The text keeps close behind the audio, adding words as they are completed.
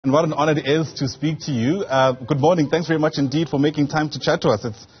And what an honor it is to speak to you. Good morning. Thanks very much indeed for making time to chat to us.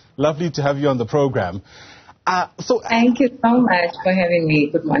 It's lovely to have you on the program. Thank you so much for having me.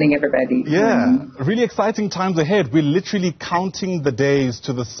 Good morning, everybody. Yeah, really exciting times ahead. We're literally counting the days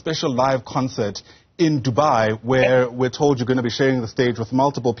to the special live concert in Dubai, where we're told you're going to be sharing the stage with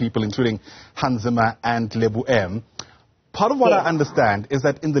multiple people, including Hans Zimmer and Lebo M. Part of what I understand is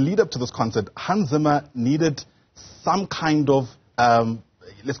that in the lead up to this concert, Hans Zimmer needed some kind of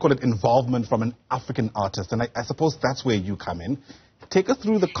let's call it involvement from an African artist. And I suppose that's where you come in. Take us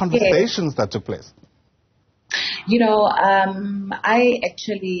through the conversations that took place. You know, I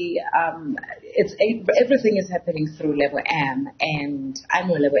actually, everything is happening through Lebo M, and I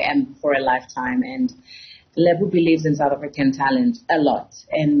know Lebo M for a lifetime, and Lebo believes in South African talent a lot.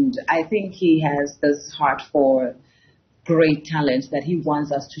 And I think he has this heart for great talent that he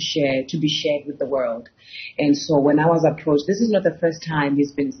wants us to share, to be shared with the world. And so when I was approached, this is not the first time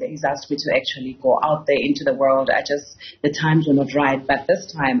he's asked me to actually go out there into the world. The times were not right. But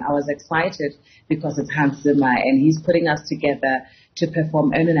this time I was excited because it's Hans Zimmer and he's putting us together to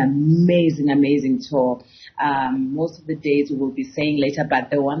perform on an amazing, amazing tour. Most of the days we will be saying later,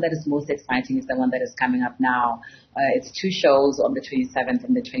 but the one that is most exciting is the one that is coming up now. It's 2 shows on the 27th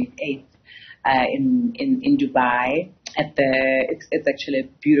and the 28th. In Dubai it's actually a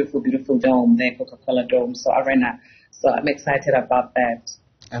beautiful, beautiful dome, the Coca-Cola Dome, so arena. So I'm excited about that.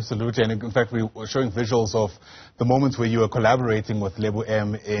 Absolutely, and in fact we were showing visuals of the moments where you were collaborating with Lebo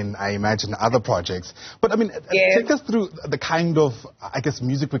M in, I imagine, other projects. But I mean, take us through the kind of, I guess,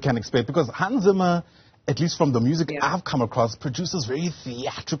 music we can expect, because Hans Zimmer, at least from the music I've come across, produces very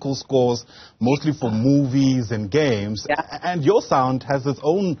theatrical scores, mostly for movies and games, and your sound has its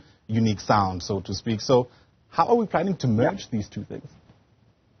own unique sound, so to speak. So how are we planning to merge these two things?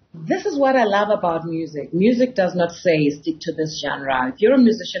 This is what I love about music. Music does not say stick to this genre. If you're a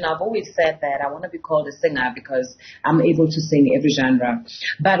musician, I've always said that I want to be called a singer because I'm able to sing every genre.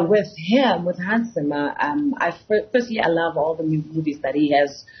 But with him, with Hans Zimmer, firstly, I love all the movies that he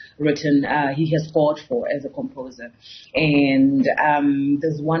has written, he has scored for as a composer. And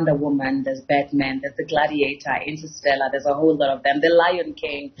there's Wonder Woman, there's Batman, there's The Gladiator, Interstellar, there's a whole lot of them, The Lion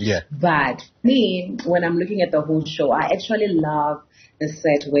King. Yeah. But me, when I'm looking at the whole show, I actually love the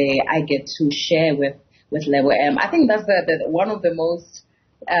set where I get to share with Lebo M. I think that's the one of the most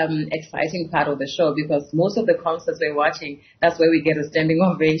exciting part of the show, because most of the concerts we're watching, that's where we get a standing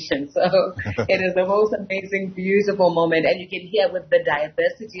ovation. So it is the most amazing, beautiful moment, and you can hear with the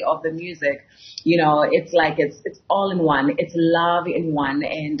diversity of the music, you know, it's like it's all in one. It's love in one,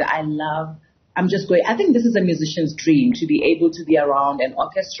 and I think this is a musician's dream, to be able to be around an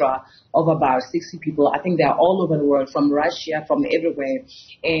orchestra of about 60 people. I think they're all over the world, from Russia, from everywhere.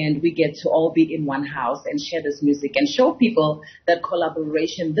 And we get to all be in one house and share this music and show people that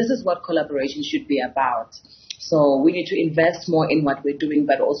collaboration, this is what collaboration should be about. So we need to invest more in what we're doing,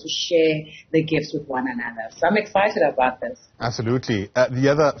 but also share the gifts with one another. So I'm excited about this. Absolutely. The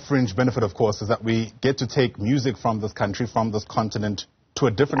other fringe benefit, of course, is that we get to take music from this country, from this continent, to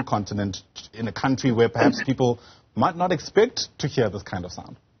a different continent, in a country where perhaps people might not expect to hear this kind of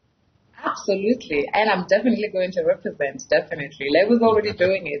sound. Absolutely. And I'm definitely going to represent, definitely. Lebo's already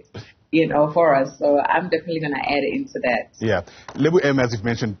doing it, you know, for us. So I'm definitely going to add into that. Yeah. Lebo M, as you've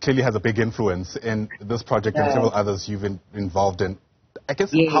mentioned, clearly has a big influence in this project and several others you've been involved in. I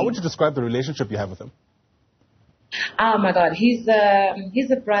guess, how would you describe the relationship you have with him? Oh, my God. He's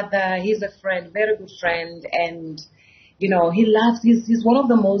a brother. He's a friend, very good friend. And you know, he's one of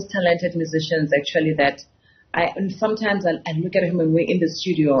the most talented musicians, actually, that sometimes I look at him when we're in the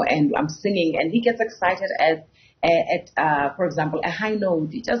studio and I'm singing, and he gets excited at for example, a high note.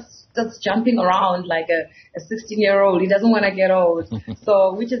 He just jumping around like a 16-year-old. He doesn't want to get old.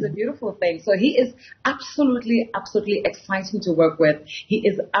 So, which is a beautiful thing. So he is absolutely, absolutely exciting to work with. He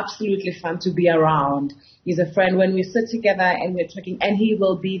is absolutely fun to be around. He's a friend when we sit together and we're talking, and he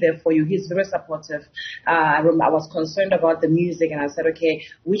will be there for you. He's very supportive. I remember I was concerned about the music, and I said, okay,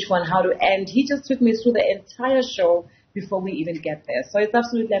 which one, how to, and he just took me through the entire show before we even get there. So it's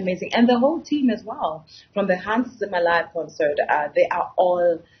absolutely amazing. And the whole team as well, from the Hans Zimmer live concert, they are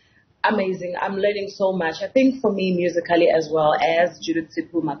all amazing. I'm learning so much. I think for me, musically as well, as Judith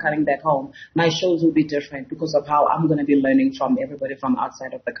Sephuma coming back home, my shows will be different because of how I'm going to be learning from everybody from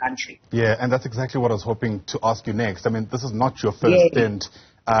outside of the country. Yeah, and that's exactly what I was hoping to ask you next. I mean, this is not your first stint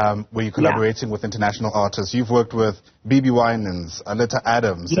where you're collaborating with international artists. You've worked with B.B. Winans, Aletta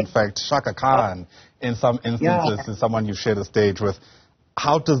Adams, in fact, Shaka Khan, in some instances, is someone you've shared a stage with.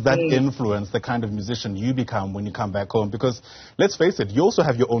 How does that influence the kind of musician you become when you come back home? Because let's face it, you also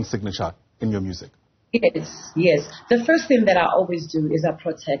have your own signature in your music. Yes, yes. The first thing that I always do is I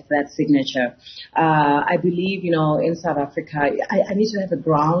protect that signature. I believe, in South Africa, I need to have a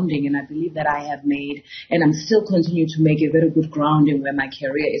grounding, and I believe that I have made, and I'm still continuing to make a very good grounding where my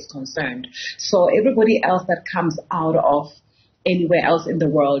career is concerned. So everybody else that comes out of anywhere else in the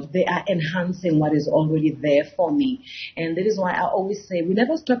world, they are enhancing what is already there for me. And that is why I always say we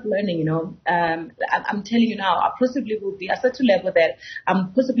never stop learning, I'm telling you now, I possibly will be at such a level that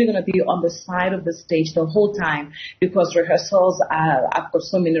I'm possibly going to be on the side of the stage the whole time, because I've got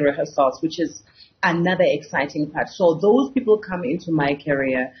so many rehearsals, which is another exciting part. So those people come into my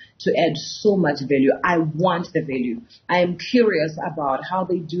career to add so much value. I want the value. I am curious about how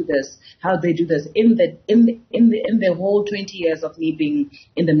they do this. In the whole 20 years of me being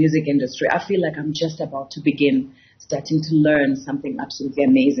in the music industry, I feel like I'm just about to begin starting to learn something absolutely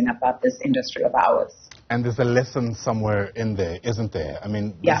amazing about this industry of ours. And there's a lesson somewhere in there, isn't there? I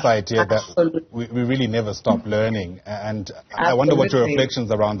mean, Yeah, this idea absolutely. that we really never stop learning. And I Absolutely. wonder what your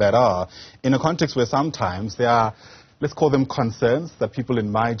reflections around that are, in a context where sometimes there are, let's call them concerns, that people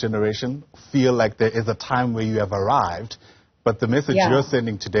in my generation feel like there is a time where you have arrived. But the message you're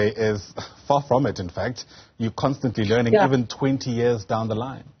sending today is far from it, in fact. You're constantly learning, even 20 years down the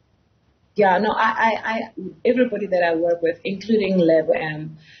line. Yeah, no, I everybody that I work with, including Lebo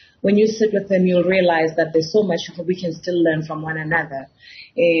M, when you sit with them, you'll realize that there's so much we can still learn from one another.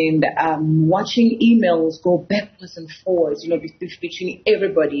 And watching emails go backwards and forwards, between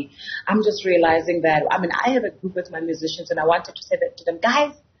everybody, I'm just realizing that, I have a group with my musicians, and I wanted to say that to them,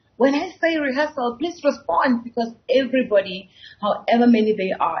 guys, when I say rehearsal, please respond, because everybody, however many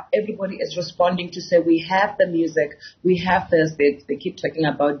they are, everybody is responding to say, we have the music, we have this. They keep talking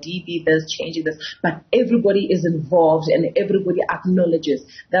about DB this, changing this, but everybody is involved and everybody acknowledges.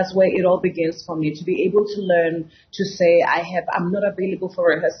 That's where it all begins for me, to be able to learn to say, I'm not available for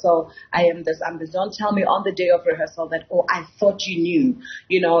rehearsal, I am this, I'm this. Don't tell me on the day of rehearsal that, oh, I thought you knew.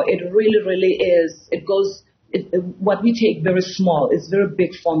 It really, really is. It goes... what we take very small is very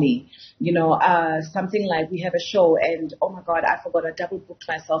big for me. Something like we have a show and, oh my God, I forgot, I double booked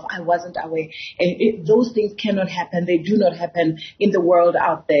myself. I wasn't aware. And those things cannot happen. They do not happen in the world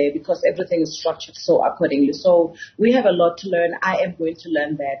out there, because everything is structured so accordingly. So we have a lot to learn. I am going to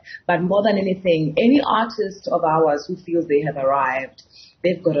learn that. But more than anything, any artist of ours who feels they have arrived,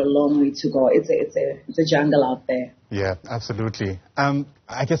 they've got a long way to go. It's a jungle out there. Yeah, absolutely.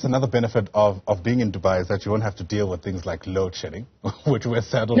 I guess another benefit of being in Dubai is that you won't have to deal with things like load shedding, which we're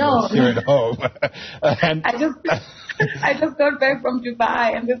saddled with here at home. And I just got back from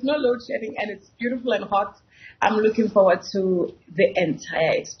Dubai, and there's no load shedding, and it's beautiful and hot. I'm looking forward to the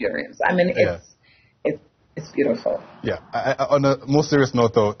entire experience. It's beautiful. Yeah. On a more serious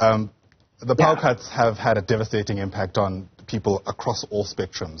note, though, the power cuts have had a devastating impact on people across all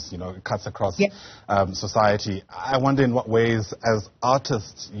spectrums, cuts across society. I wonder in what ways, as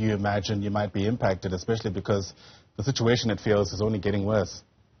artists, you imagine you might be impacted, especially because the situation, it feels, is only getting worse.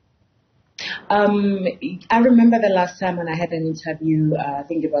 I remember the last time when I had an interview, I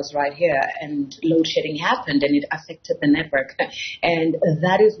think it was right here, and load shedding happened and it affected the network. And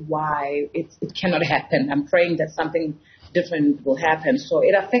that is why it cannot happen. I'm praying that something different will happen. So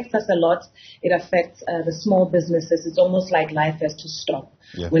it affects us a lot. It affects the small businesses. It's almost like life has to stop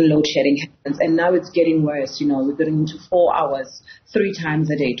when load shedding happens. And now it's getting worse. We're getting into 4 hours, 3 times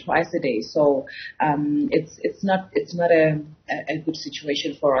a day, twice a day. So it's not a good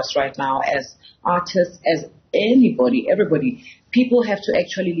situation for us right now as artists, as everybody. People have to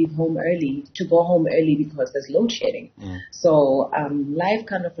actually leave home early, to go home early, because there's load shedding. So life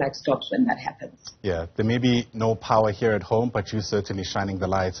kind of like stops when that happens. Yeah, there may be no power here at home, but you're certainly shining the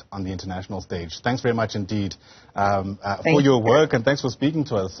light on the international stage. Thanks very much indeed for your work, and thanks for speaking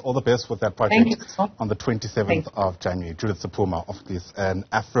to us. All the best with that project on the 27th of January. Judith Sephuma, an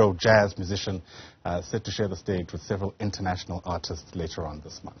Afro Jazz musician, set to share the stage with several international artists later on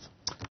this month.